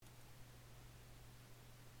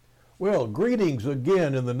Well, greetings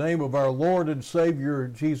again in the name of our Lord and Savior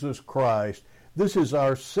Jesus Christ. This is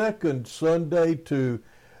our second Sunday to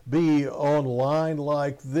be online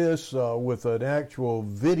like this with an actual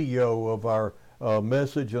video of our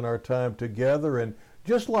message and our time together. And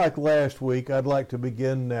just like last week, I'd like to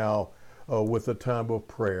begin now with a time of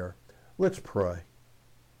prayer. Let's pray.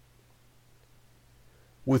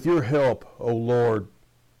 With your help, O Lord,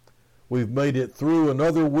 we've made it through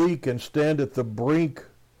another week and stand at the brink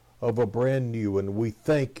of a brand new, and we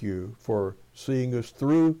thank you for seeing us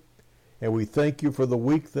through, and we thank you for the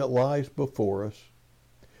week that lies before us.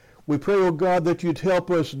 We pray, O God, that you'd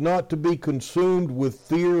help us not to be consumed with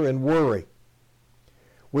fear and worry.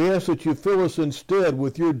 We ask that you fill us instead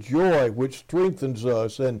with your joy, which strengthens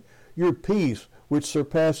us, and your peace, which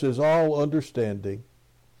surpasses all understanding.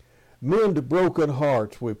 Mend broken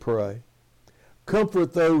hearts, we pray.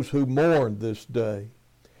 Comfort those who mourn this day,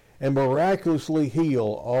 and miraculously heal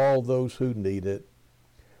all those who need it.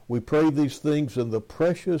 We pray these things in the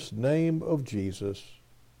precious name of Jesus.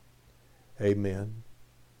 Amen.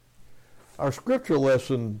 Our scripture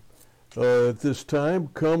lesson at this time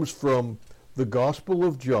comes from the Gospel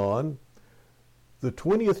of John, the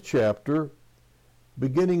 20th chapter,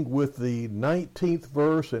 beginning with the 19th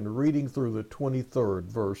verse and reading through the 23rd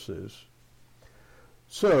verses.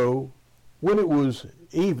 So, when it was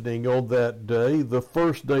evening on that day, the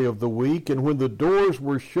first day of the week, and when the doors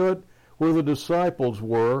were shut where the disciples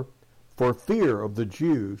were, for fear of the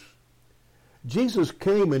Jews, Jesus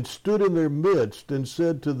came and stood in their midst and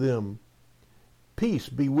said to them, "Peace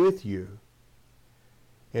be with you."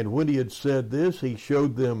 And when he had said this, he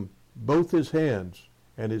showed them both his hands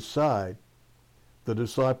and his side. The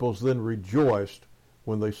disciples then rejoiced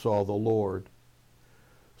when they saw the Lord.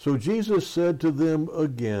 So Jesus said to them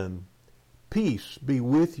again, "Peace be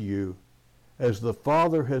with you. As the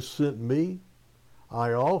Father has sent me,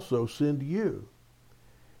 I also send you."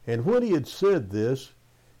 And when he had said this,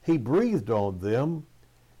 he breathed on them,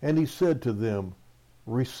 and he said to them,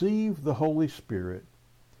 "Receive the Holy Spirit.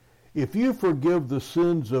 If you forgive the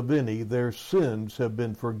sins of any, their sins have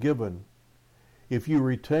been forgiven. If you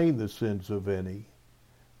retain the sins of any,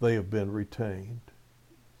 they have been retained."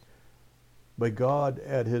 May God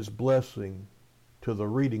add his blessing to the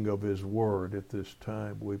reading of his word at this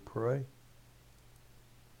time, we pray.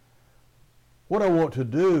 What I want to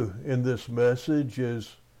do in this message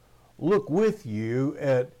is look with you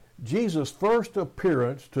at Jesus' first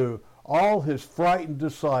appearance to all his frightened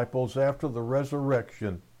disciples after the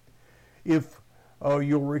resurrection. If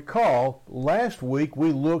you'll recall, last week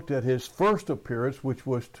we looked at his first appearance, which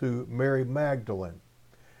was to Mary Magdalene.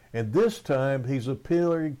 And this time he's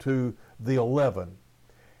appearing to the 11.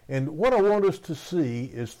 And what I want us to see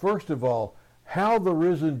is, first of all, how the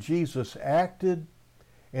risen Jesus acted,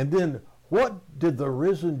 and then what did the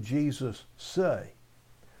risen Jesus say?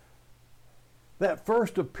 That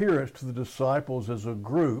first appearance to the disciples as a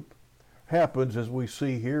group happens, as we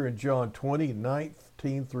see here in John 20,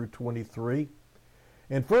 19 through 23.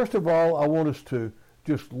 And first of all, I want us to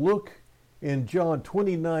just look in John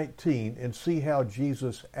 20:19 and see how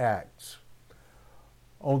Jesus acts.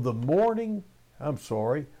 On the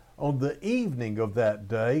evening of that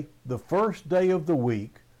day, the first day of the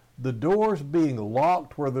week, the doors being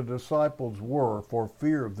locked where the disciples were for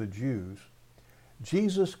fear of the Jews,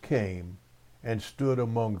 Jesus came and stood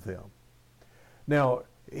among them. Now,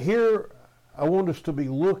 here I want us to be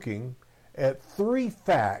looking at three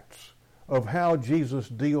facts of how Jesus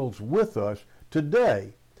deals with us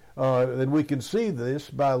today. And we can see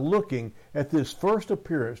this by looking at this first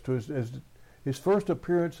appearance to his first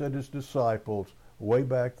appearance at his disciples way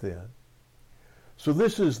back then. So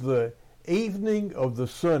this is the evening of the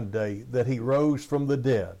Sunday that he rose from the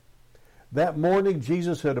dead. That morning,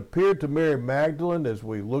 Jesus had appeared to Mary Magdalene, as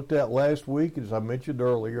we looked at last week, as I mentioned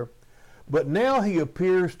earlier. But now he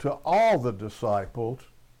appears to all the disciples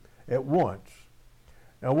at once.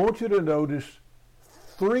 Now, I want you to notice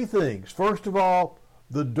three things. First of all,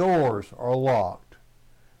 the doors are locked.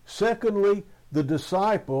 Secondly, the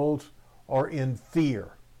disciples are in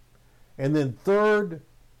fear. And then third,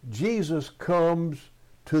 Jesus comes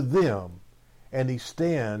to them and he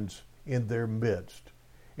stands in their midst.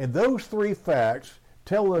 And those three facts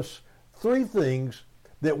tell us three things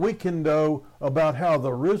that we can know about how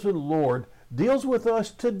the risen Lord deals with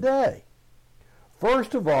us today.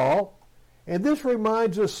 First of all, and this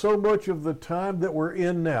reminds us so much of the time that we're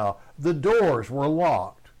in now, the doors were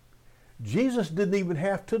locked. Jesus didn't even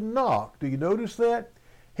have to knock. Do you notice that?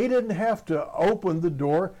 He didn't have to open the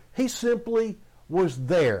door. He simply was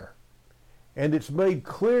there. And it's made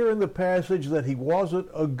clear in the passage that he wasn't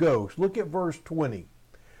a ghost. Look at verse 20.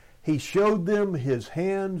 He showed them his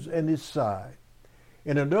hands and his side.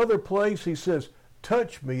 In another place he says,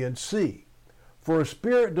 touch me and see. For a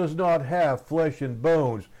spirit does not have flesh and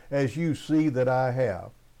bones, as you see that I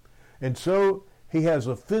have. And so he has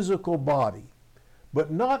a physical body,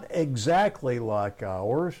 but not exactly like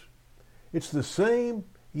ours. It's the same,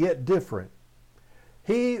 yet different.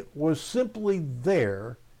 He was simply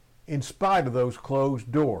there in spite of those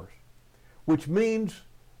closed doors, which means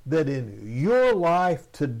that in your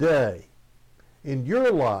life today, in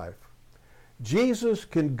your life, Jesus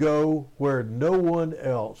can go where no one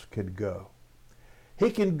else can go. He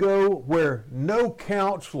can go where no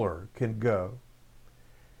counselor can go.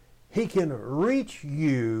 He can reach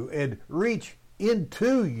you and reach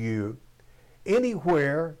into you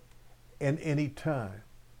anywhere and any time.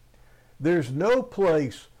 There's no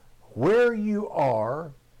place where you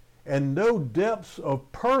are and no depths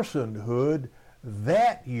of personhood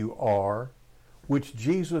that you are which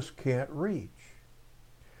Jesus can't reach.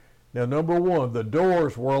 Now, number one, the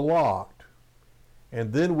doors were locked.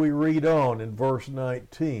 And then we read on in verse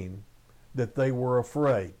 19 that they were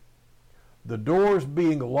afraid. The doors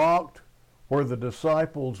being locked where the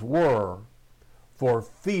disciples were for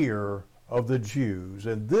fear of the Jews.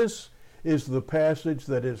 And this is the passage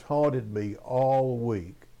that has haunted me all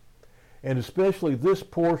week. And especially this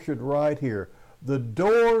portion right here. The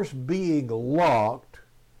doors being locked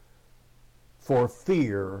for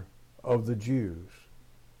fear of the Jews.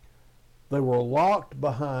 They were locked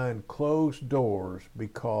behind closed doors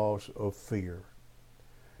because of fear.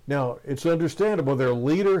 Now, it's understandable. Their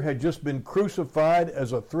leader had just been crucified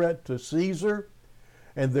as a threat to Caesar,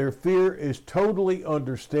 and their fear is totally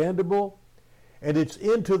understandable. And it's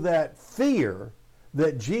into that fear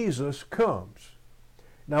that Jesus comes.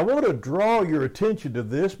 Now, I want to draw your attention to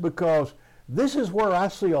this because this is where I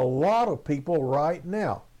see a lot of people right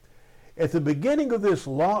now. At the beginning of this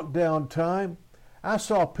lockdown time, I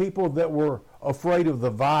saw people that were afraid of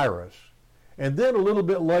the virus. And then a little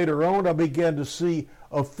bit later on, I began to see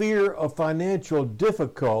a fear of financial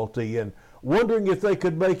difficulty and wondering if they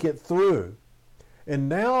could make it through. And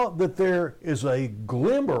now that there is a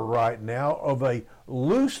glimmer right now of a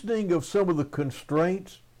loosening of some of the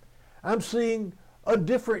constraints, I'm seeing a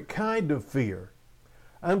different kind of fear.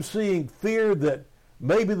 I'm seeing fear that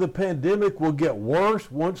maybe the pandemic will get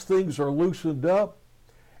worse once things are loosened up.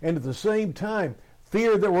 And at the same time,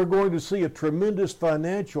 fear that we're going to see a tremendous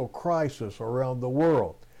financial crisis around the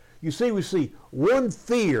world. You see, we see one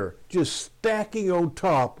fear just stacking on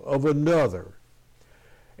top of another.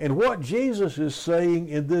 And what Jesus is saying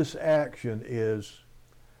in this action is,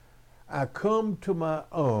 I come to my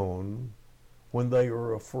own when they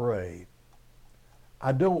are afraid.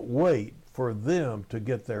 I don't wait for them to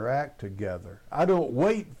get their act together. I don't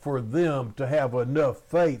wait for them to have enough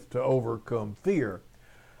faith to overcome fear.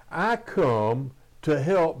 I come to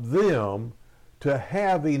help them to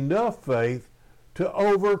have enough faith to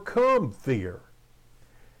overcome fear.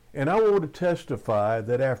 And I want to testify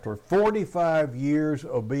that after 45 years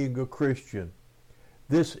of being a Christian,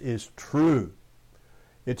 this is true.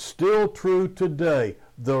 It's still true today.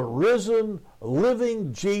 The risen,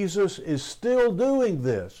 living Jesus is still doing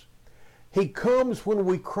this. He comes when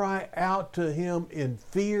we cry out to him in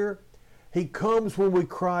fear. He comes when we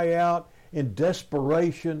cry out in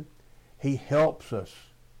desperation. He helps us.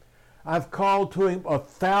 I've called to him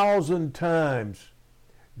 1,000 times,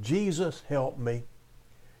 Jesus, help me.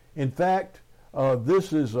 In fact,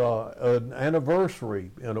 this is an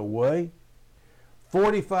anniversary in a way.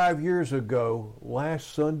 45 years ago,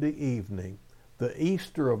 last Sunday evening, the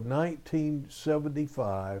Easter of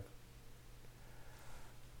 1975,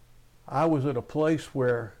 I was at a place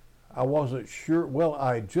where I wasn't sure. Well,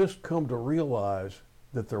 I had just come to realize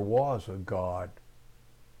that there was a God.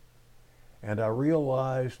 And I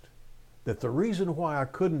realized that the reason why I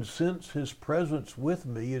couldn't sense his presence with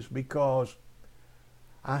me is because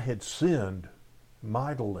I had sinned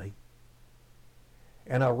mightily.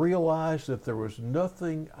 And I realized that there was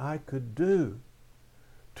nothing I could do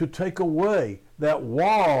to take away that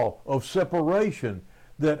wall of separation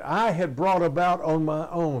that I had brought about on my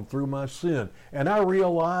own through my sin. And I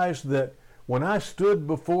realized that when I stood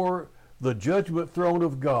before the judgment throne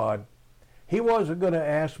of God, he wasn't going to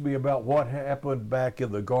ask me about what happened back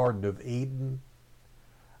in the Garden of Eden.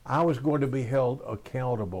 I was going to be held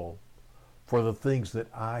accountable for the things that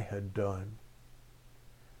I had done.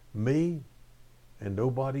 Me and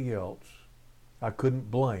nobody else. I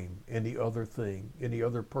couldn't blame any other thing, any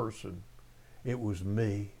other person. It was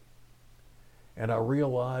me. And I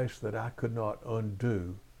realized that I could not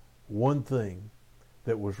undo one thing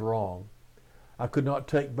that was wrong. I could not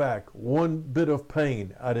take back one bit of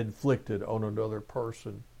pain I'd inflicted on another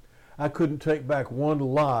person. I couldn't take back one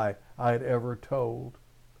lie I had ever told.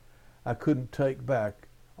 I couldn't take back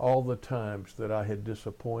all the times that I had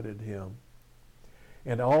disappointed him.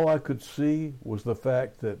 And all I could see was the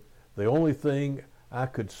fact that the only thing I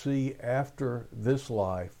could see after this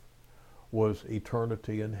life was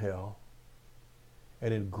eternity in hell.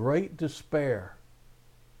 And in great despair,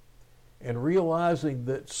 and realizing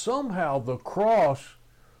that somehow the cross,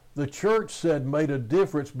 the church said, made a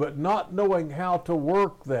difference, but not knowing how to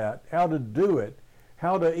work that, how to do it,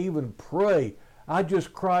 how to even pray, I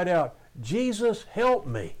just cried out, Jesus, help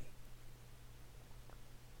me.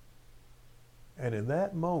 And in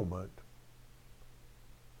that moment,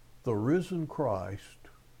 the risen Christ,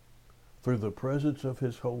 through the presence of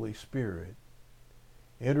his Holy Spirit,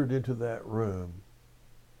 entered into that room,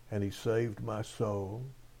 and he saved my soul,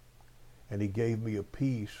 and he gave me a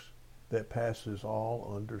peace that passes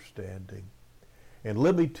all understanding. And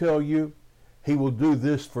let me tell you, he will do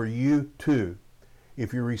this for you too.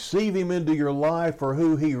 If you receive him into your life for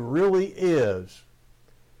who he really is.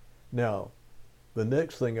 Now, the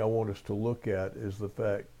next thing I want us to look at is the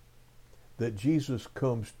fact that Jesus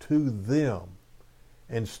comes to them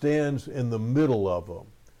and stands in the middle of them.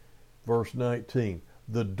 Verse 19,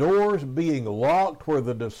 the doors being locked where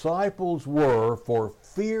the disciples were for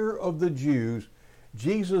fear of the Jews,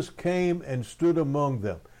 Jesus came and stood among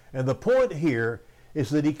them. And the point here is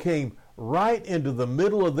that he came right into the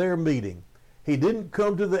middle of their meeting. He didn't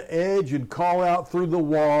come to the edge and call out through the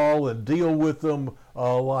wall and deal with them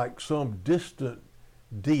like some distant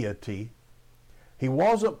deity. He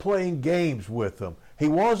wasn't playing games with them. He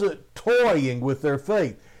wasn't toying with their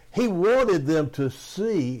faith. He wanted them to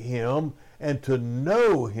see him and to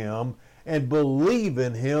know him and believe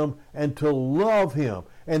in him and to love him.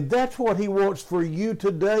 And that's what he wants for you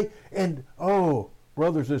today. And oh,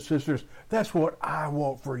 brothers and sisters, that's what I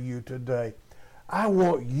want for you today. I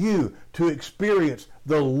want you to experience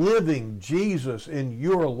the living Jesus in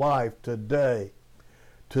your life today,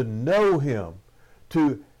 to know him,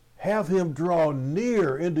 to have him draw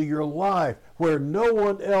near into your life where no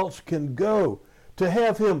one else can go, to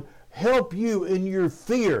have him help you in your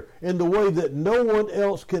fear in the way that no one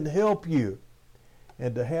else can help you,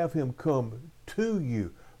 and to have him come to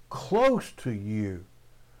you, close to you,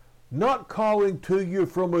 not calling to you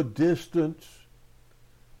from a distance,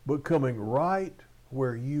 but coming right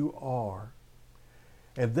where you are.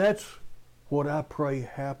 And that's what I pray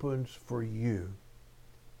happens for you.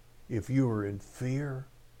 If you are in fear,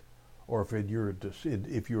 or if you're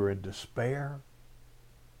in despair,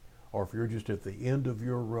 or if you're just at the end of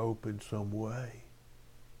your rope in some way,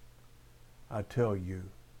 I tell you,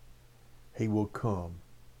 he will come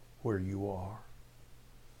where you are.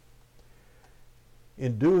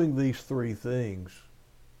 In doing these three things,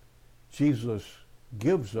 Jesus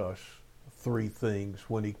gives us three things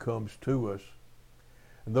when he comes to us.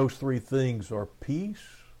 And those three things are peace,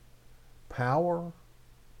 power,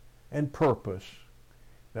 and purpose.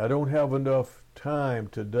 Now, I don't have enough time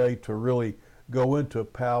today to really go into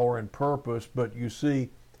power and purpose, but you see,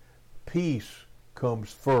 peace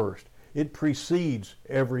comes first. It precedes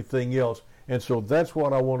everything else. And so that's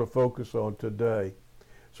what I want to focus on today.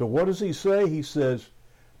 So what does he say? He says,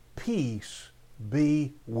 peace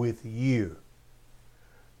be with you.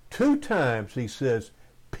 2 times he says,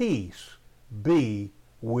 peace be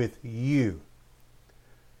with you.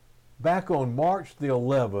 Back on March the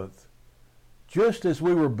 11th, just as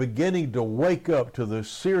we were beginning to wake up to the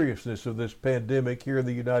seriousness of this pandemic here in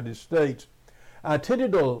the United States, I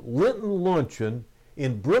attended a Lenten luncheon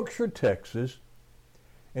in Brookshire, Texas,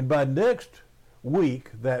 and by next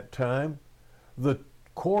week, that time, the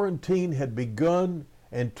quarantine had begun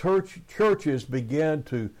and churches began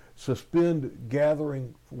to suspend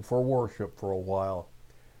gathering for worship for a while.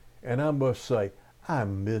 And I must say, I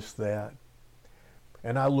miss that.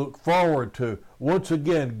 And I look forward to once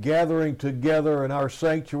again gathering together in our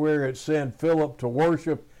sanctuary at San Philip to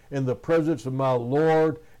worship in the presence of my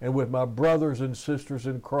Lord and with my brothers and sisters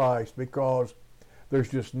in Christ, because there's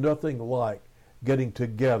just nothing like getting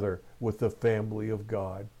together with the family of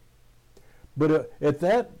God. But at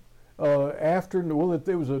that afternoon, well,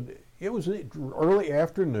 it was early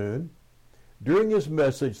afternoon. During his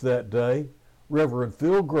message that day, Reverend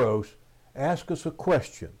Phil Gross asked us a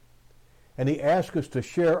question, and he asked us to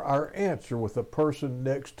share our answer with the person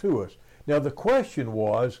next to us. Now, the question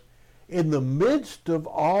was, in the midst of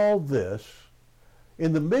all this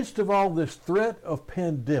threat of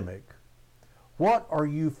pandemic, what are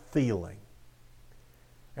you feeling?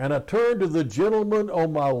 And I turned to the gentleman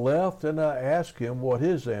on my left and I asked him what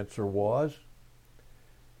his answer was.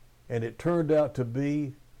 And it turned out to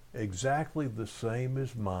be exactly the same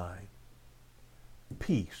as mine.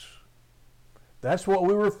 Peace That's what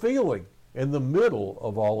we were feeling in the middle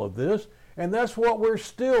of all of this, and that's what we're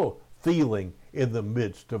still feeling in the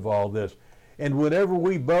midst of all this. And whenever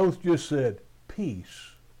we both just said,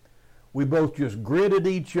 peace, we both just gritted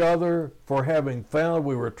each other for having found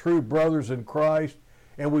we were true brothers in Christ,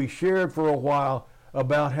 and we shared for a while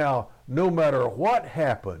about how no matter what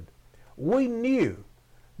happened, we knew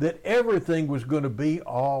that everything was going to be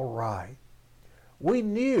all right. We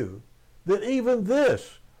knew that even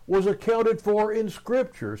this was accounted for in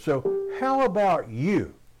Scripture. So how about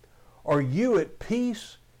you? Are you at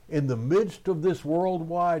peace in the midst of this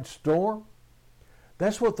worldwide storm?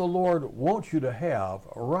 That's what the Lord wants you to have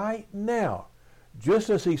right now. Just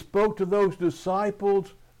as he spoke to those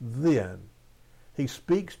disciples then, he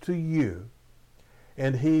speaks to you,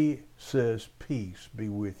 and he says, peace be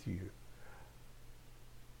with you.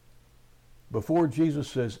 Before Jesus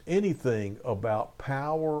says anything about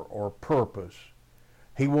power or purpose,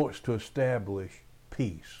 he wants to establish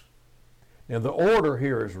peace. Now the order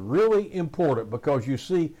here is really important, because you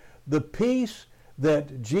see, the peace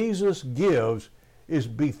that Jesus gives is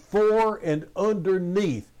before and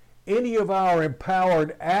underneath any of our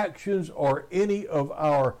empowered actions or any of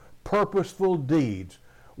our purposeful deeds.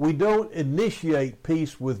 We don't initiate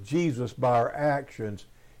peace with Jesus by our actions.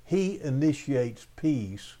 He initiates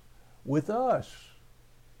peace with us.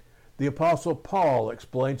 The Apostle Paul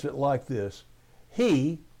explains it like this.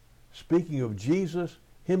 He, speaking of Jesus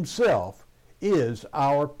himself, is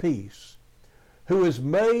our peace, who has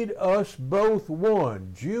made us both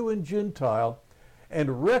one, Jew and Gentile,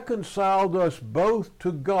 and reconciled us both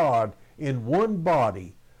to God in one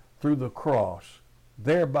body through the cross,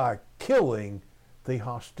 thereby killing the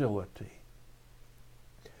hostility.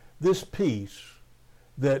 This peace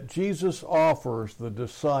that Jesus offers the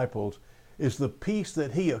disciples is the peace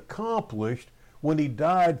that he accomplished when he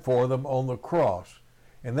died for them on the cross.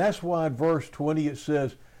 And that's why in verse 20 it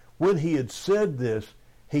says, when he had said this,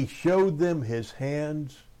 he showed them his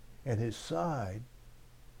hands and his side.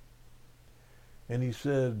 And he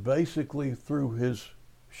said, basically through his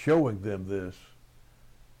showing them this,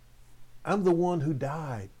 I'm the one who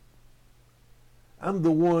died. I'm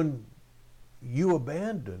the one you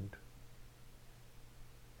abandoned.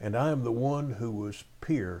 And I am the one who was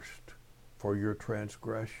pierced for your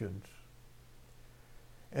transgressions.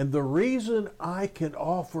 And the reason I can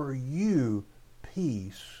offer you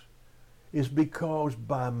peace is because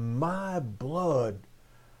by my blood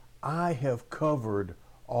I have covered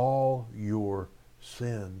all your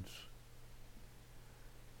sins.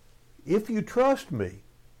 If you trust me,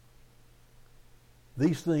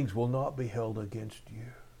 these things will not be held against you.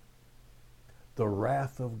 The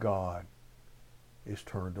wrath of God is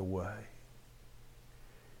turned away.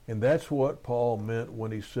 And that's what Paul meant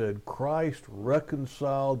when he said, Christ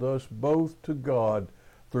reconciled us both to God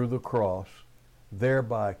through the cross,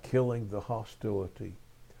 thereby killing the hostility.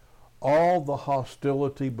 All the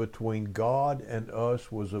hostility between God and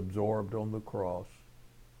us was absorbed on the cross.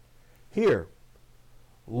 Here,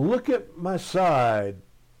 look at my side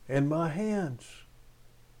and my hands.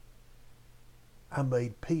 I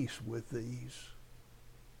made peace with these.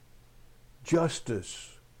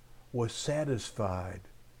 Justice was satisfied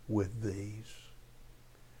with these.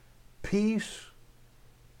 Peace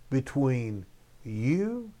between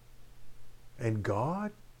you and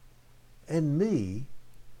God and me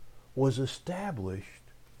was established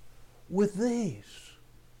with these.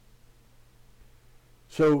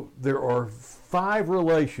 So there are 5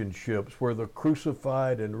 relationships where the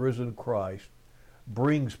crucified and risen Christ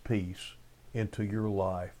brings peace into your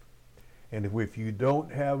life. And if you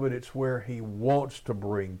don't have it, it's where he wants to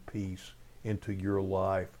bring peace into your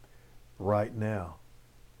life right now.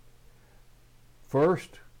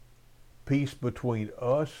 First, peace between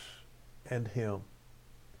us and him.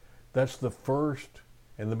 That's the first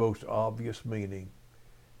and the most obvious meaning.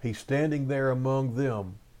 He's standing there among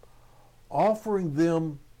them, offering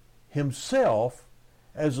them himself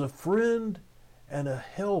as a friend and a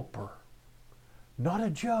helper, not a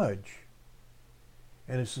judge.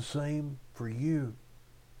 And it's the same for you.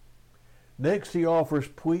 Next, he offers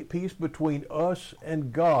peace between us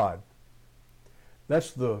and God.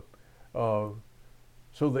 That's so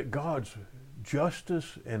that God's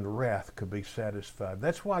justice and wrath could be satisfied.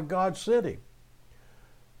 That's why God sent him.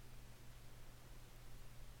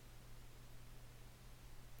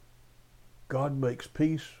 God makes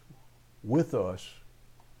peace with us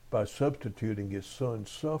by substituting his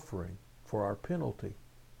son's suffering for our penalty.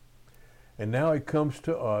 And now he comes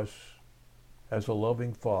to us as a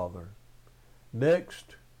loving Father.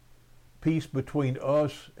 Next, peace between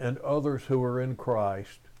us and others who are in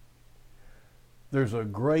Christ. There's a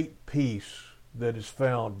great peace that is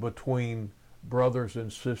found between brothers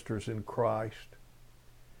and sisters in Christ.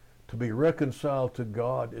 To be reconciled to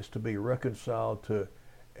God is to be reconciled to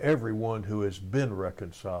everyone who has been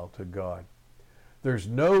reconciled to God. There's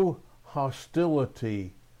no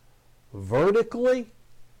hostility vertically,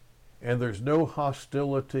 and there's no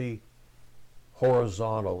hostility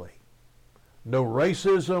horizontally. No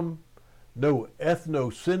racism, no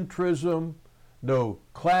ethnocentrism, no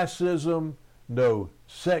classism, no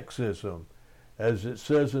sexism. As it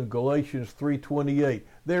says in Galatians 3:28,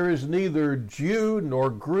 there is neither Jew nor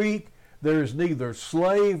Greek, there is neither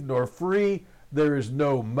slave nor free, there is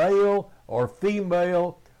no male or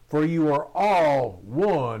female, for you are all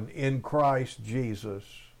one in Christ Jesus.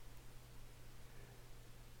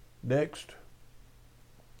 Next,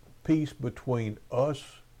 peace between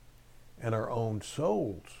us and our own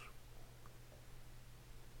souls.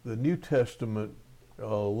 The New Testament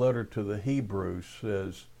letter to the Hebrews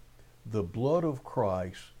says, the blood of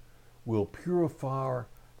Christ will purify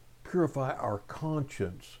our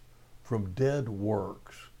conscience from dead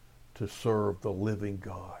works to serve the living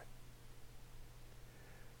God.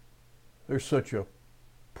 There's such a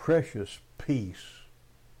precious peace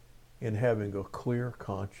in having a clear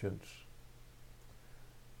conscience.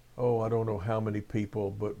 Oh, I don't know how many people,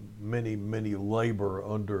 but many, many labor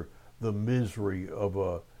under the misery of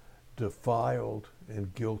a defiled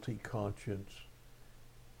and guilty conscience.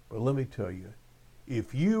 But let me tell you,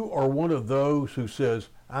 if you are one of those who says,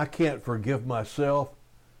 I can't forgive myself,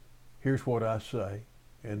 here's what I say,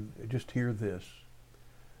 and just hear this.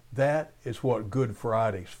 That is what Good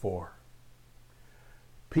Friday's for.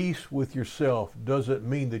 Peace with yourself doesn't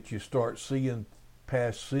mean that you start seeing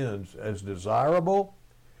past sins as desirable.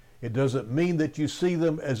 It doesn't mean that you see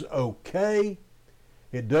them as okay.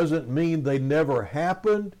 It doesn't mean they never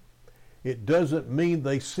happened. It doesn't mean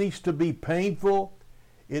they cease to be painful.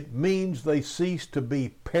 It means they cease to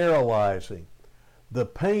be paralyzing. The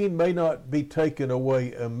pain may not be taken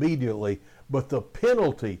away immediately, but the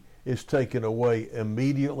penalty is taken away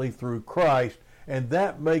immediately through Christ, and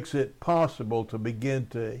that makes it possible to begin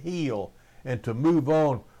to heal and to move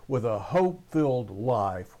on with a hope-filled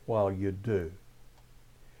life while you do.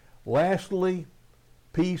 Lastly,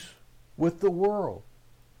 peace with the world.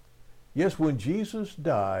 Yes, when Jesus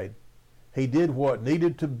died, he did what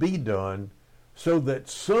needed to be done so that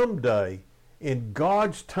someday, in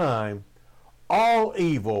God's time, all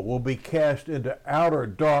evil will be cast into outer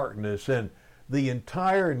darkness and the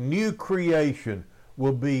entire new creation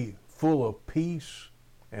will be full of peace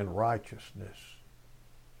and righteousness.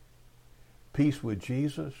 Peace with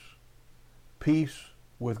Jesus, peace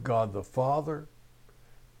with God the Father,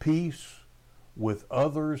 peace with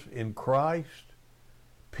others in Christ,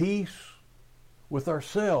 peace with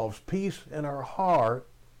ourselves, peace in our heart,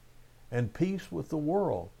 and peace with the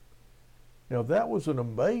world. Now that was an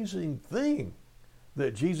amazing thing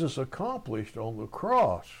that Jesus accomplished on the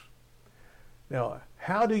cross. Now,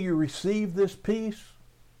 how do you receive this peace?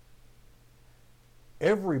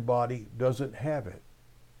 Everybody doesn't have it.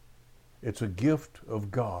 It's a gift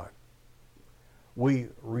of God. We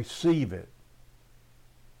receive it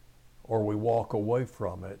or we walk away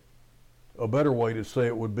from it. A better way to say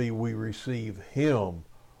it would be we receive Him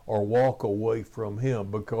or walk away from Him,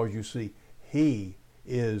 because you see, He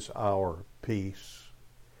is our peace.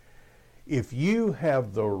 If you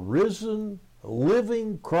have the risen,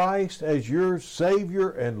 living Christ as your Savior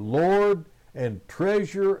and Lord and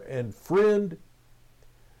treasure and friend,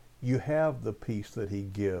 you have the peace that He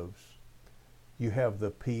gives. You have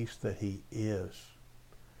the peace that He is.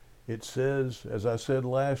 It says, as I said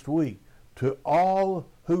last week, to all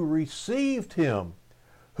who received Him,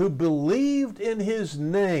 who believed in His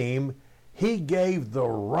name, He gave the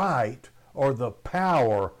right or the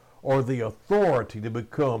power or the authority to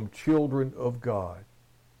become children of God.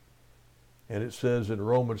 And it says in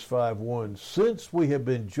Romans 5:1, since we have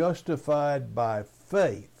been justified by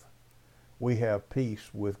faith, we have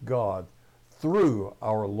peace with God through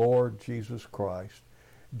our Lord Jesus Christ.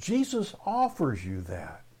 Jesus offers you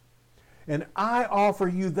that. And I offer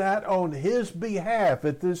you that on His behalf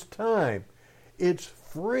at this time. It's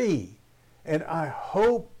free. And I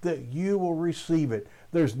hope that you will receive it.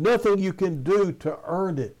 There's nothing you can do to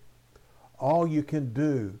earn it. All you can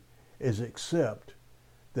do is accept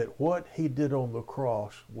that what He did on the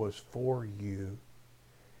cross was for you,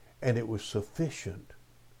 and it was sufficient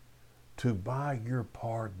to buy your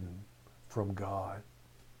pardon from God.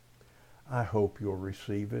 I hope you'll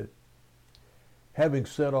receive it. Having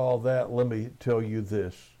said all that, let me tell you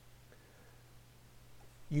this.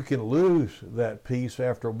 You can lose that peace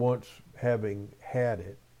after once having had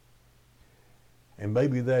it. And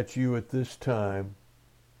maybe that's you at this time.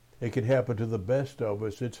 It can happen to the best of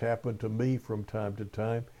us. It's happened to me from time to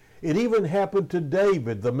time. It even happened to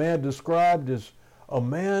David, the man described as a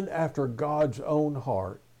man after God's own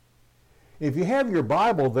heart. If you have your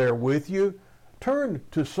Bible there with you, turn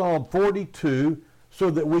to Psalm 42 so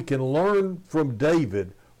that we can learn from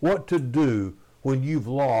David what to do when you've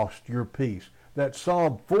lost your peace. That's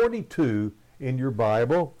Psalm 42 in your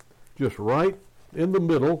Bible, just right in the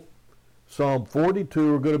middle. Psalm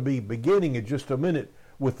 42, we're going to be beginning in just a minute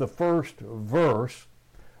with the first verse.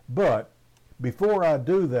 But before I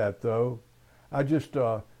do that, though, I just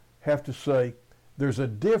have to say there's a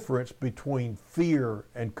difference between fear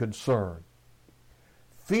and concern.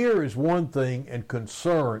 Fear is one thing and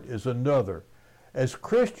concern is another. As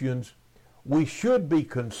Christians, we should be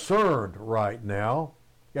concerned right now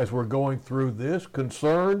as we're going through this,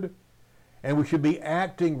 concerned, and we should be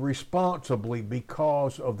acting responsibly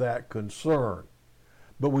because of that concern.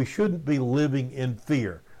 But we shouldn't be living in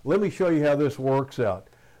fear. Let me show you how this works out.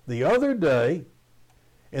 The other day,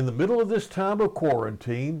 in the middle of this time of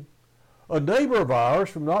quarantine, a neighbor of ours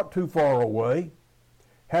from not too far away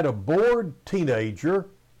had a bored teenager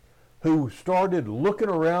who started looking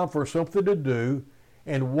around for something to do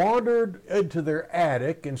and wandered into their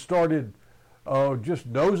attic and started just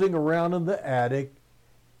nosing around in the attic,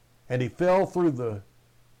 and he fell through the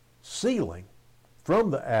ceiling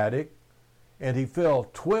from the attic, and he fell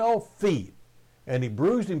 12 feet, and he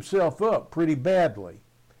bruised himself up pretty badly.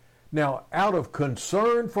 Now, out of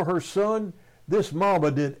concern for her son, this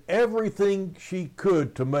mama did everything she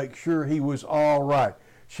could to make sure he was all right.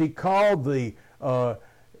 She called the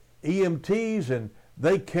EMTs, and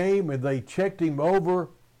they came and they checked him over.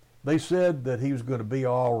 They said that he was going to be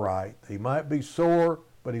all right. He might be sore,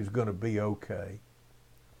 but he's going to be okay.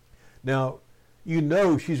 Now, you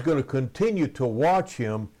know she's going to continue to watch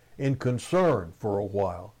him in concern for a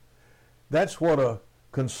while. That's what a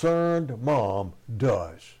concerned mom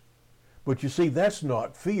does. But you see, that's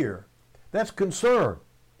not fear. That's concern.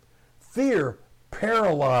 Fear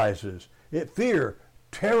paralyzes. Fear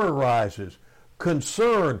terrorizes.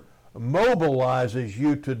 Concern mobilizes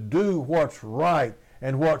you to do what's right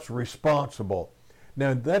and what's responsible.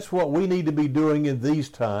 Now, that's what we need to be doing in these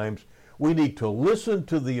times. We need to listen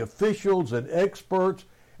to the officials and experts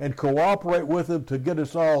and cooperate with them to get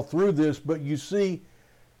us all through this. But you see,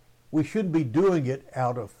 we shouldn't be doing it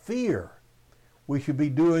out of fear. We should be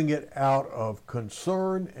doing it out of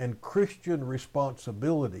concern and Christian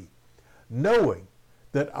responsibility, knowing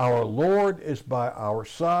that our Lord is by our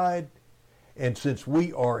side, and since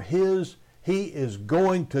we are His, He is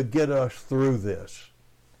going to get us through this.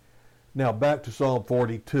 Now back to Psalm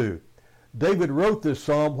 42. David wrote this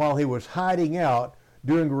psalm while he was hiding out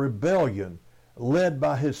during a rebellion led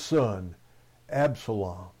by his son,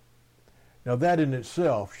 Absalom. Now that in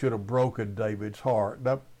itself should have broken David's heart.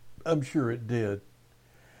 Now, I'm sure it did.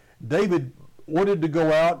 David wanted to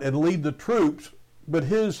go out and lead the troops, but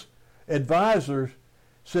his advisors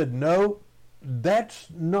said, no, that's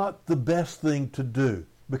not the best thing to do.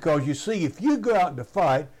 Because you see, if you go out to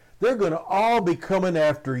fight, they're going to all be coming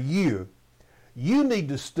after you. You need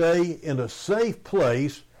to stay in a safe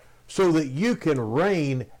place so that you can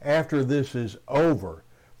reign after this is over.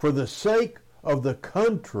 For the sake of the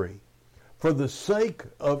country, for the sake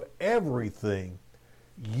of everything,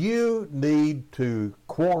 you need to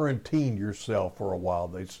quarantine yourself for a while,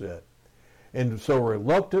 they said. And so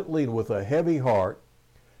reluctantly and with a heavy heart,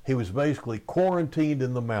 he was basically quarantined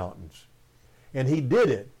in the mountains. And he did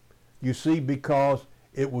it, you see, because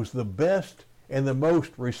it was the best and the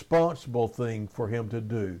most responsible thing for him to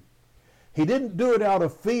do. He didn't do it out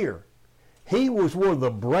of fear. He was one of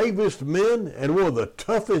the bravest men and one of the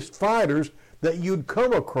toughest fighters that you'd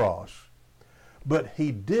come across. But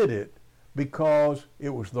he did it because it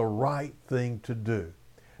was the right thing to do.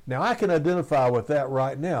 Now, I can identify with that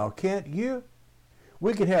right now, can't you?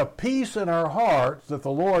 We can have peace in our hearts that the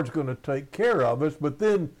Lord's going to take care of us, but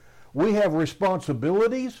then we have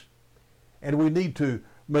responsibilities, and we need to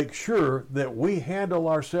make sure that we handle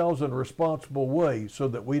ourselves in a responsible way so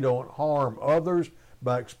that we don't harm others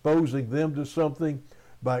by exposing them to something,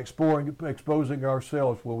 by exposing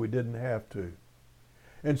ourselves when we didn't have to.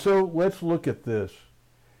 And so let's look at this.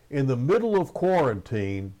 In the middle of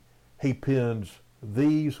quarantine, he pens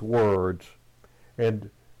these words, and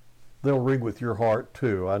they'll ring with your heart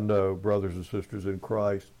too, I know, brothers and sisters in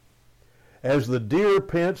Christ. As the deer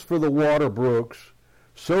pants for the water brooks,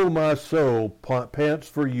 so my soul pants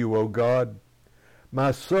for you, O God.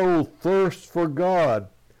 My soul thirsts for God,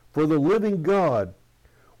 for the living God.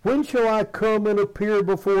 When shall I come and appear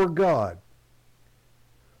before God?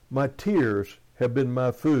 My tears have been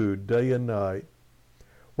my food day and night.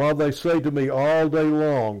 while they say to me all day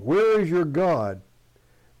long, where is your God?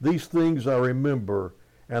 These things I remember,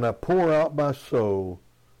 and I pour out my soul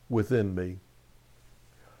within me.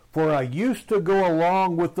 For I used to go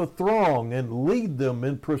along with the throng and lead them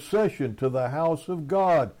in procession to the house of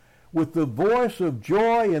God, with the voice of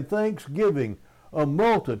joy and thanksgiving, a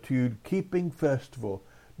multitude keeping festival.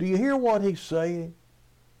 Do you hear what he's saying?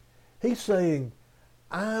 He's saying,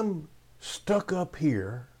 I'm stuck up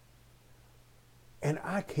here, and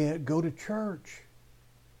I can't go to church.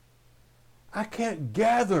 I can't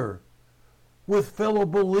gather with fellow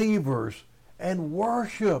believers and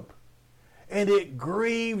worship. And it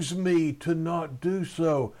grieves me to not do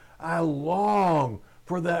so. I long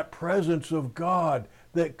for that presence of God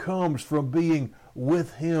that comes from being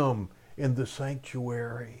with Him in the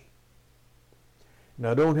sanctuary.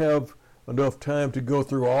 Now, I don't have enough time to go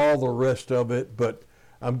through all the rest of it, but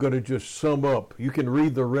I'm going to just sum up. You can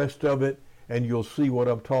read the rest of it, and you'll see what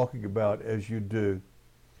I'm talking about as you do.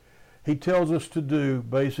 He tells us to do,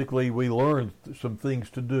 basically, we learn some things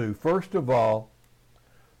to do. First of all,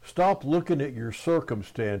 stop looking at your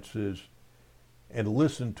circumstances and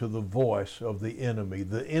listen to the voice of the enemy.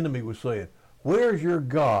 The enemy was saying, where's your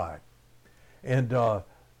God? And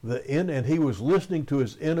and he was listening to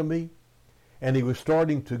his enemy, and he was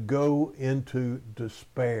starting to go into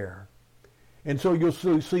despair. And so you'll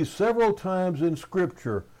see several times in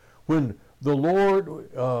Scripture when the Lord,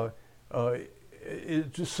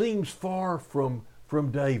 it just seems far from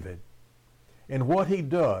David. And what he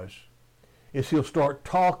does is he'll start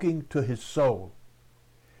talking to his soul.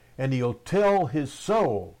 And he'll tell his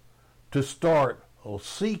soul to start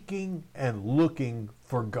seeking and looking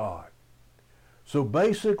for God. So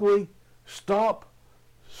basically, stop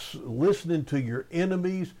listening to your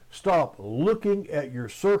enemies, stop looking at your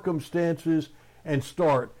circumstances, and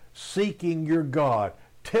start seeking your God.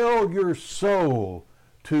 Tell your soul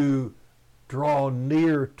to draw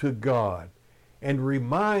near to God, and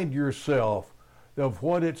remind yourself of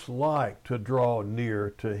what it's like to draw near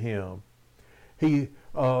to Him. He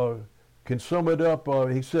can sum it up.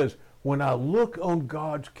 He says, when I look on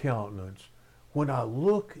God's countenance, when I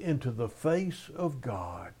look into the face of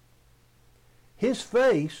God, His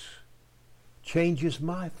face changes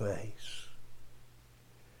my face.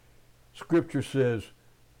 Scripture says,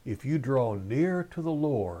 if you draw near to the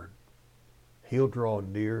Lord, He'll draw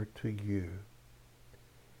near to you.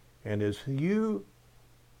 And as you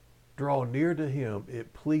draw near to Him,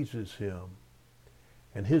 it pleases Him.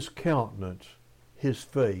 And His countenance, His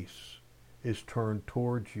face, is turned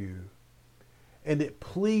towards you. And it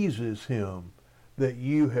pleases Him that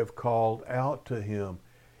you have called out to Him.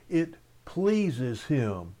 It pleases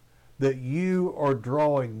Him that you are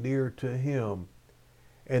drawing near to Him.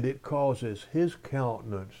 And it causes His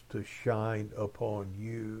countenance to shine upon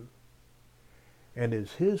you. And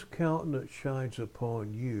as His countenance shines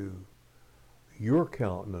upon you, your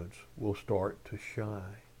countenance will start to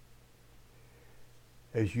shine.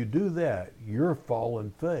 As you do that, your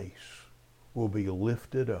fallen face will be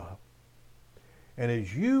lifted up. And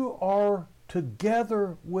as you are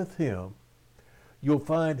together with Him, you'll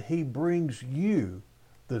find He brings you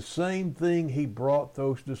the same thing He brought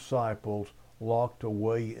those disciples locked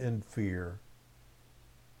away in fear.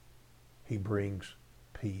 He brings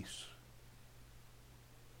peace.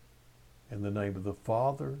 In the name of the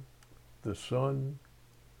Father, the Son,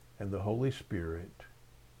 and the Holy Spirit.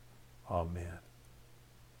 Amen.